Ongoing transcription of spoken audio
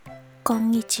こん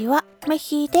にちは、め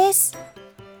ひです。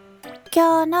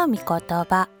今日の御言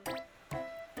葉、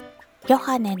ヨ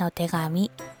ハネの手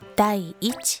紙第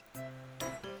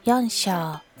4章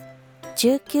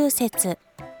19節。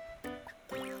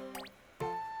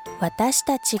私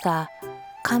たちが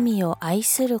神を愛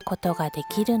することがで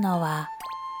きるのは、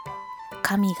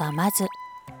神がまず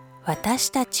私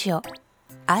たちを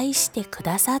愛してく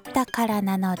ださったから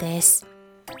なのです。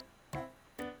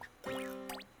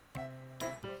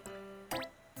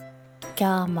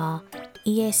今日も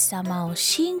イエス様を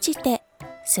信じて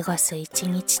過ごす一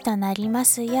日となりま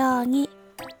すように。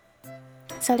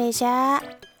それじゃあ、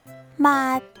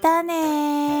またね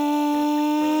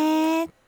ー。